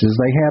boxes,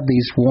 they have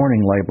these warning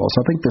labels.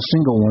 I think the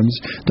single ones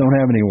don't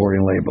have any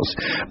warning labels.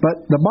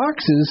 But the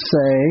boxes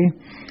say,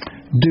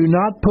 do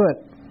not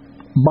put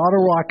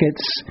bottle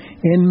rockets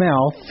in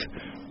mouth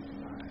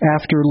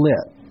after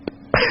lit.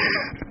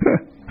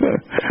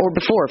 Or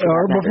before.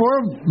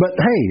 But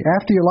hey,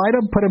 after you light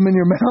them, put them in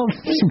your mouth.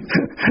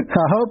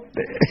 I hope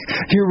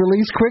you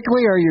release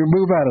quickly or you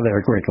move out of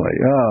there quickly.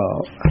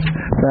 Oh,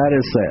 that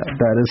is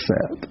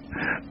sad.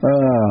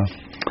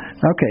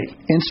 Okay,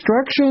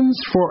 instructions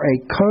for a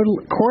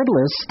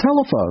cordless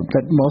telephone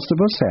that most of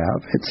us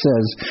have. It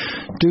says,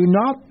 do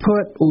not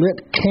put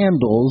lit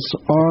candles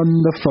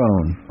on the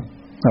phone.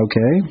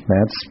 Okay,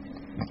 that's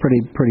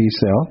pretty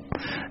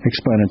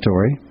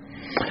self-explanatory.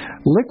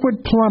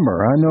 Liquid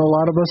plumber. I know a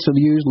lot of us have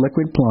used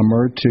liquid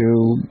plumber to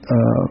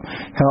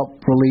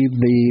help relieve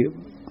the,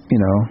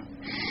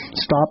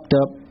 stopped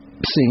up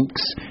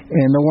sinks,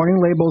 and the warning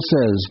label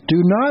says, do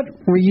not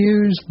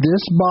reuse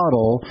this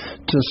bottle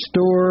to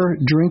store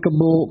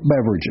drinkable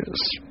beverages.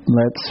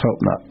 Let's hope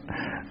not.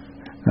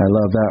 I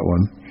love that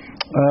one.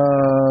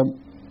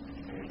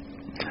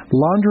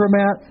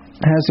 Laundromat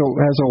has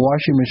a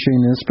washing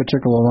machine in this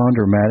particular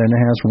laundromat, and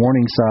it has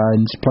warning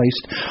signs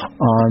placed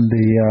on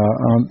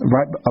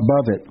right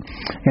above it.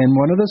 And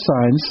one of the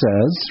signs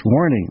says,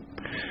 warning,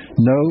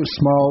 no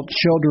small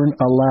children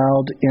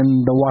allowed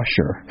in the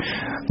washer.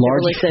 It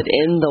really said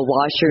in the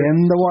washer?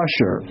 In the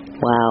washer.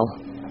 Wow.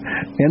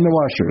 In the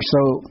washer.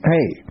 So,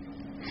 hey,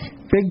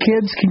 big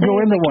kids can go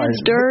in the washer.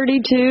 It's dirty,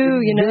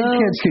 too,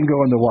 Big kids can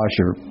go in the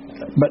washer.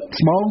 But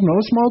no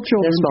small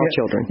children. No small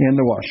children. In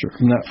the washer.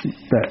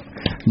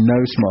 No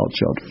small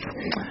children.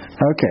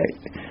 Okay.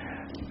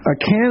 A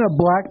can of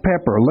black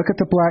pepper. Look at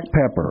the black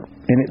pepper.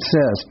 And it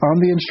says on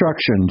the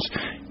instructions,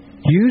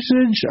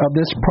 usage of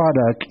this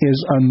product is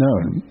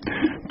unknown.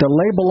 The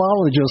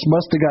labelologist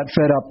must have got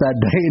fed up that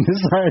day and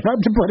decided not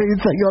to put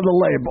anything on the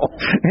label.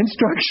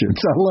 Instructions.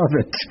 I love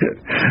it.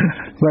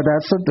 But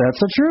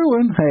that's a true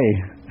one. Hey,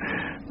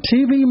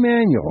 TV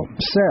manual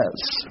says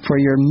for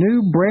your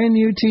brand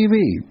new TV,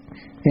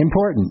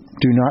 important,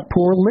 do not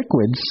pour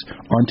liquids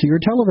onto your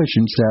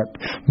television set.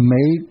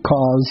 May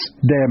cause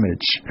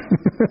damage.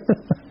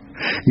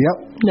 Yep.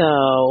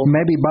 No.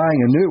 Maybe buying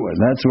a new one.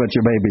 That's what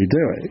you may be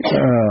doing.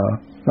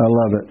 I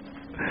love it.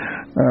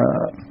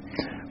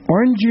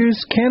 Orange juice,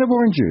 can of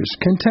orange juice,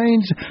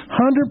 contains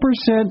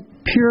 100%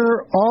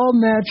 pure,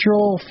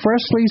 all-natural,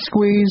 freshly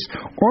squeezed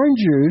orange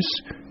juice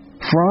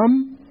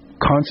from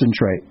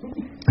concentrate.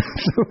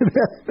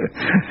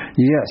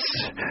 Yes,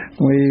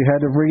 we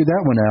had to read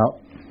that one out.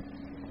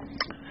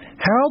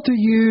 How to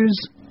use,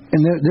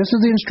 and this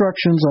is the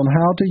instructions on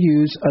how to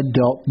use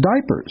adult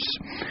diapers.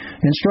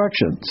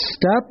 Instructions: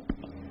 step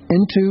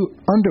into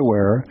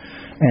underwear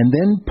and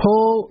then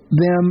pull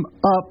them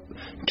up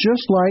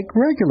just like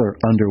regular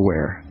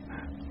underwear.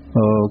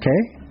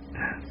 Okay?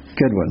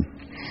 Good one.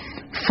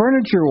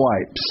 Furniture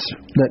wipes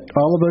that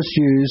all of us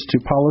use to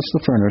polish the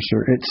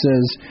furniture. It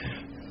says,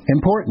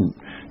 important,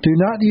 do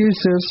not use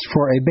this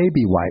for a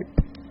baby wipe.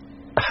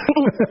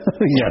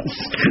 Yes.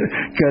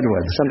 Good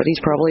one. Somebody's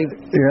probably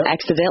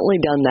accidentally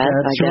done that,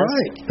 I guess.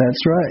 Right.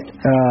 That's right.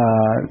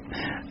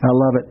 I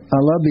love it. I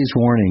love these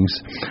warnings.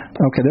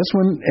 Okay, this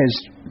one is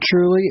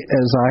truly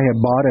as I have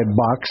bought a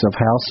box of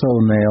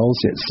household nails.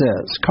 It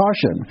says,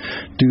 caution,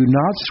 do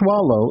not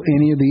swallow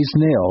any of these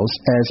nails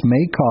as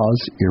may cause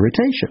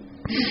irritation.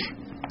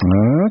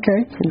 Okay.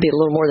 It'd be a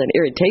little more than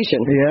irritation.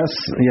 Yes.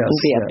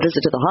 It'd be a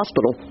visit to the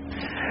hospital.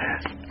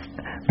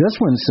 This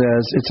one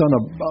says, it's on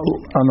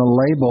a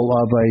label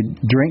of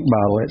a drink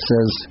bottle. It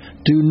says,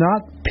 do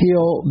not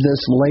peel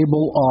this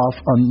label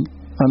off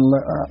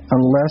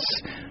unless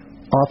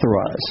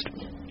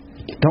authorized.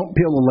 Don't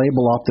peel the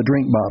label off the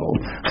drink bottle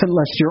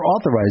unless you're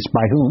authorized.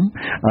 By whom?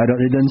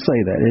 It didn't say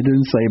that. It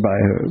didn't say by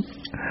who.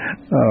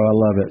 Oh, I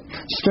love it.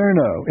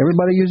 Sterno.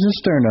 Everybody uses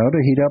Sterno to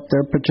heat up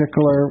their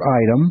particular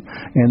item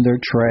and their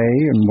tray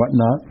and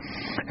whatnot.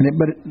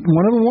 But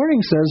one of the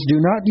warnings says,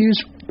 do not use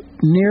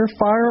near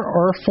fire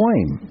or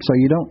flame. So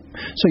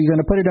you're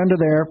going to put it under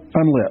there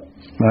unlit.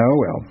 Oh,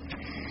 well.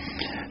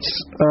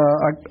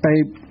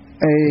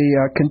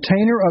 A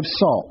container of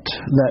salt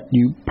that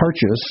you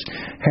purchase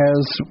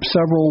has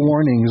several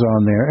warnings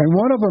on there, and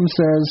one of them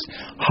says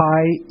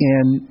high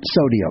in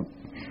sodium.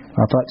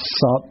 I thought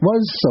salt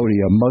was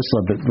sodium, most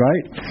of it,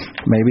 right?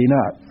 Maybe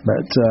not,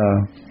 but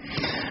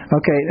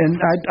okay. And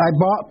I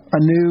bought a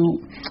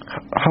new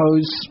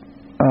hose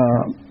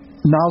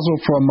nozzle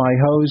from my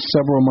hose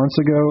several months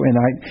ago, and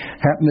I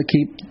happened to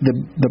keep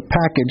the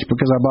package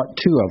because I bought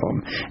two of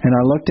them, and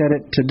I looked at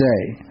it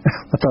today.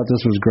 I thought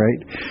this was great.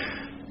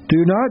 Do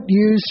not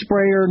use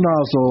sprayer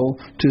nozzle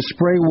to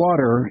spray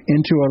water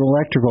into an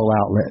electrical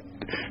outlet.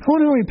 I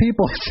wonder how many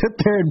people sit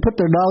there and put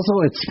their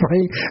nozzle and spray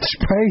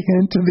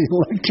into the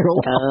electrical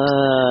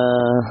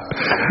outlet.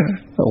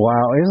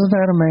 Wow, isn't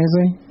that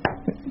amazing?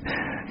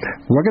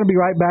 We're going to be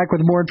right back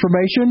with more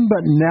information,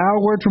 but now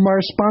a word from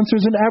our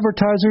sponsors and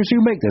advertisers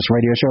who make this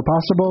radio show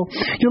possible.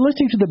 You're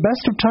listening to the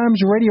Best of Times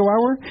Radio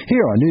Hour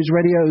here on News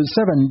Radio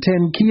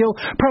 710 Keel,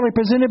 proudly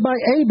presented by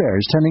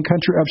A-Bears, Town &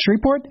 Country of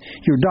Shreveport,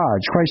 your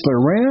Dodge,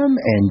 Chrysler, Ram,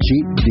 and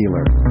Jeep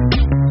dealer.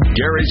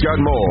 Gary's got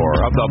more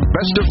of the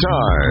Best of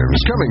Times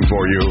coming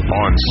for you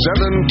on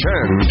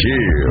 710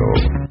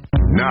 Keel.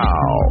 Now,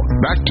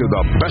 back to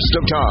the Best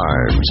of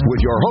Times with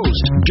your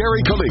host,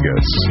 Gary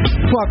Calligas.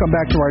 Welcome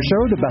back to our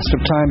show, the Best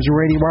of Times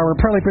Radio Hour,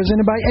 proudly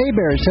presented by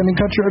A-Bears,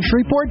 Semiculture of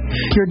Shreveport,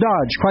 your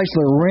Dodge,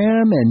 Chrysler,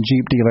 Ram, and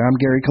Jeep dealer. I'm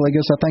Gary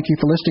Calligas. I thank you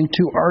for listening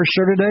to our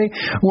show today.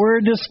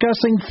 We're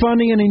discussing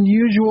funny and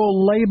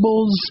unusual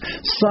labels,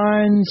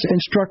 signs,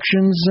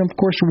 instructions, and, of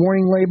course,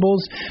 warning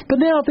labels.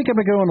 But now I think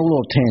I'm going to go on a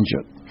little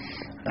tangent.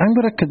 I'm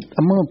going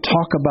to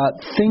talk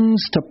about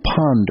things to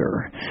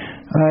ponder.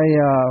 I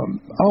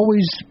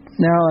always...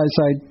 Now, as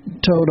I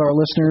told our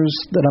listeners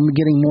that I'm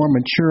getting more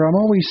mature, I'm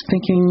always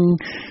thinking,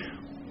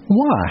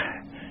 why?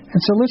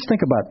 And so let's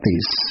think about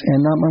these.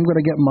 And I'm going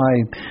to get my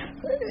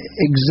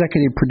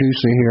executive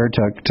producer here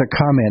to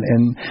comment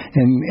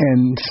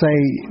and say...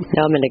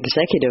 Now I'm an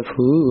executive.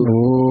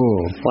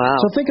 Ooh. Wow.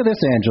 So think of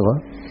this,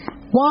 Angela.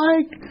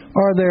 Why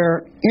are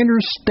there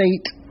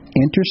interstate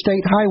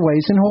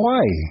highways in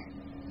Hawaii?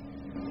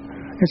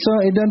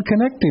 It doesn't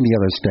connect to any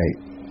other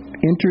state.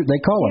 They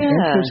call them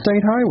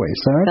interstate highways.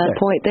 That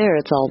point there,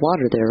 it's all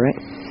water there,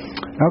 right?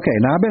 Okay,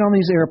 now I've been on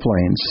these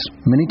airplanes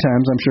many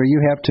times. I'm sure you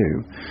have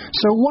too.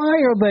 So why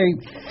are they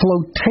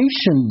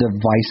flotation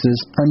devices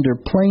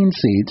under plane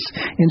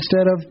seats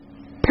instead of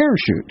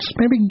parachutes?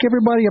 Maybe give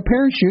everybody a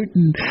parachute,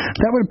 and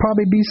that would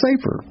probably be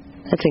safer.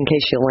 That's in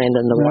case you land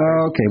in the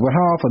water. Okay, well,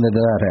 how often did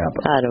that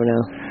happen? I don't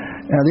know.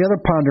 Now, the other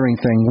pondering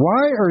thing,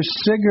 why are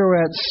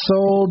cigarettes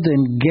sold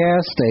in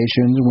gas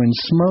stations when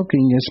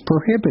smoking is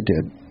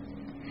prohibited?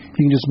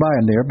 You can just buy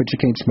them there, but you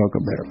can't smoke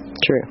them there.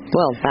 True.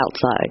 Well,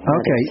 outside.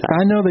 Okay,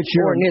 I know that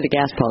you're... Or near the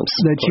gas pumps.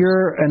 That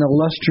you're an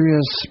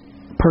illustrious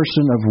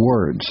person of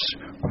words.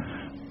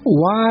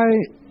 Why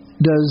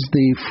does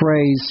the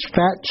phrase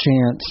fat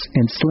chance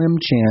and slim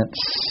chance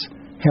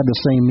have the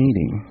same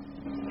meaning?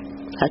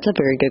 That's a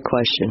very good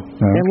question. Okay.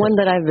 And one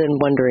that I've been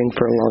wondering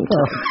for a long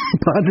time.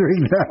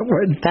 Pondering that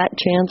one. Fat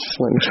chance,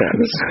 slim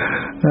chance.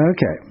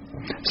 Okay.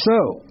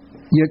 So,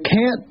 you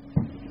can't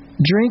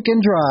drink and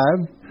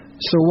drive.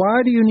 So why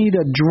do you need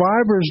a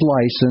driver's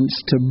license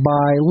to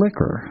buy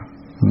liquor?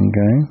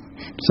 Okay.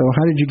 So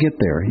how did you get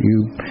there?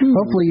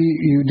 Hopefully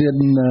you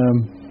didn't.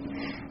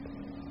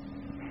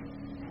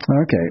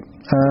 Okay.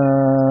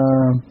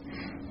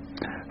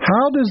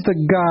 How does the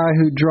guy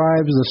who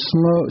drives the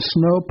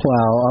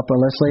snowplow up,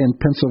 let's say in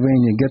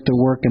Pennsylvania, get to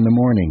work in the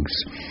mornings?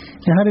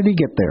 And how did he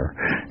get there?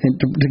 And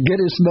to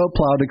get his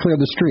snowplow to clear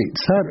the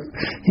streets?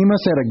 He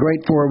must have had a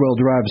great four-wheel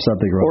drive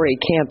something wrong. Or he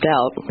camped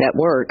out at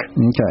work.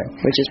 Okay.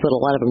 Which is what a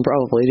lot of them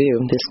probably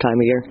do this time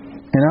of year.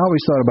 And I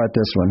always thought about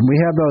this one. We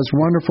have those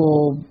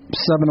wonderful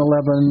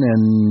 7-Eleven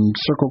and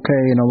Circle K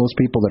and all those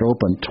people that are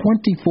open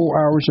 24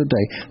 hours a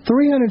day,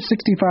 365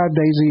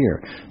 days a year.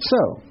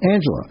 So,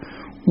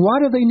 Angela, why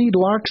do they need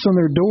locks on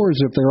their doors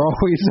if they're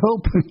always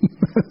open?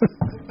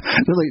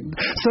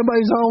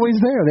 Somebody's always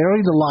there. They don't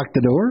need to lock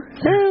the door.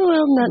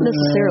 Well, not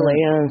necessarily.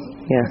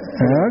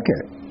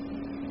 Okay.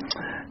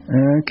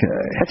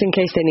 That's in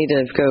case they need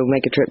to go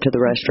make a trip to the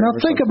restroom.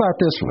 Now think about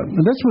this one.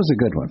 This was a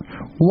good one.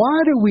 Why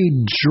do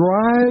we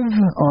drive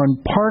on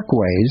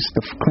parkways,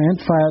 the Clan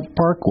Flat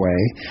Parkway,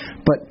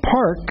 but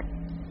park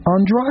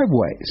on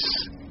driveways?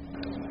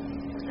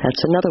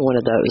 That's another one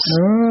of those.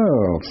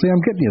 Oh, see,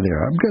 I'm getting you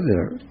there. I'm good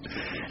there.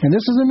 And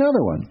this is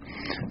another one.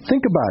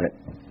 Think about it.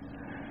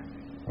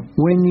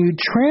 When you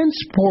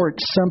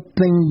transport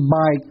something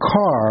by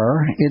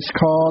car, it's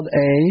called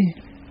a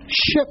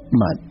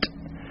shipment.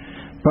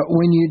 But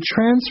when you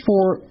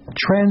transport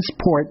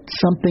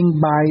something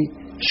by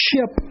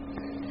ship,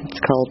 it's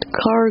called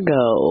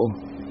cargo.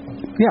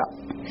 Yeah.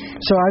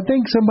 So I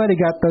think somebody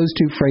got those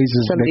two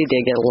phrases Somebody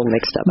did get a little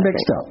mixed up.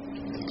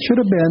 Should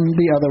have been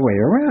the other way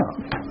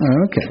around.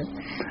 Okay.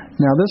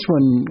 Now this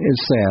one is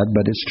sad,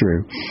 but it's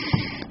true.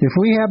 If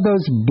we have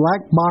those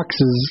black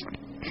boxes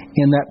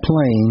in that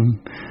plane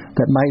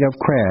that might have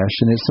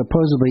crashed and it's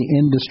supposedly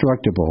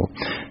indestructible,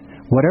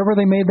 whatever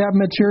they made that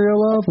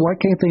material of, why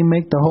can't they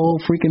make the whole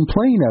freaking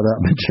plane out of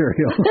that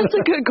material? That's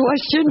a good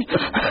question.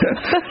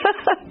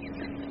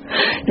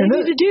 They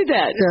need to do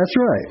that. That's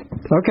right.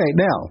 Okay,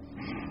 now,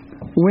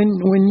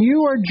 when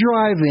you are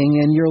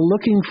driving and you're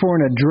looking for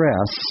an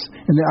address,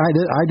 and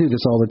I do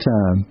this all the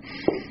time,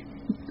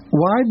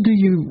 why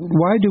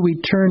do we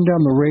turn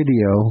down the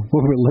radio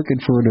when we're looking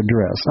for an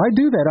address? I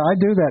do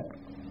that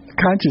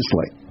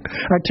consciously.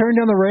 I turn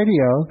down the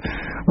radio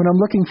when I'm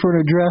looking for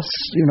an address,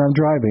 I'm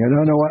driving. I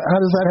don't know how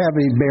does that have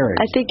any bearing?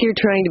 I think you're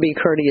trying to be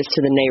courteous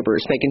to the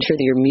neighbors, making sure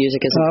that your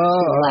music isn't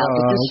too loud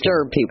to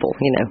disturb people,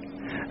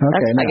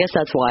 Okay, I guess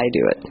that's why I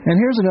do it. And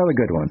here's another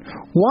good one.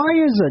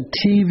 Why is a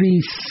TV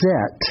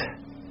set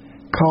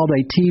called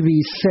a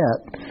TV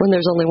set when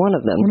there's only one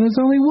of them? When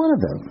there's only one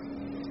of them.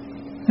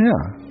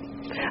 Yeah.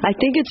 I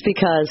think it's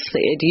because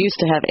it used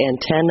to have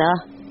antenna,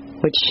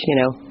 which,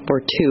 were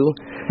two.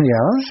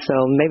 Yeah. So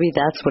maybe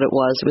that's what it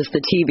was. It was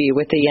the TV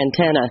with the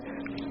antenna,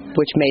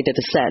 which made it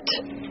a set.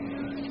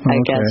 I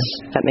guess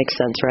that makes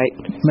sense, right?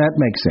 That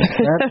makes sense.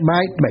 That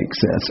might make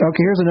sense.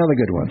 Okay, here's another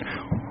good one.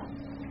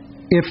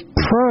 If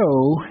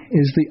pro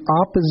is the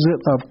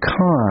opposite of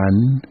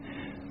con,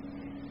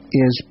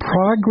 is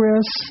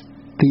progress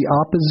the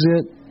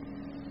opposite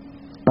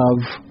of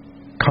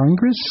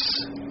Congress?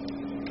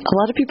 A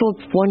lot of people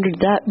have wondered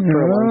that for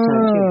a long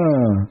time, too.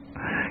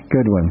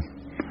 Good one.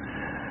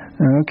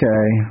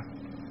 Okay.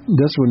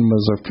 This one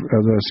was a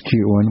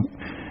cute one.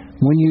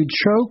 When you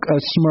choke a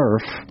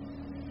Smurf,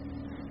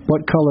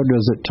 what color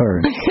does it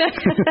turn?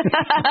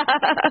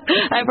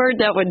 I've heard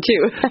that one,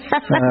 too.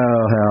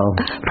 Oh, hell.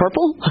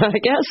 Purple, I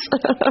guess.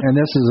 And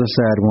this is a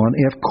sad one.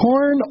 If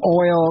corn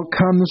oil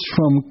comes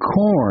from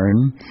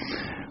corn,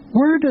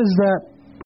 where does that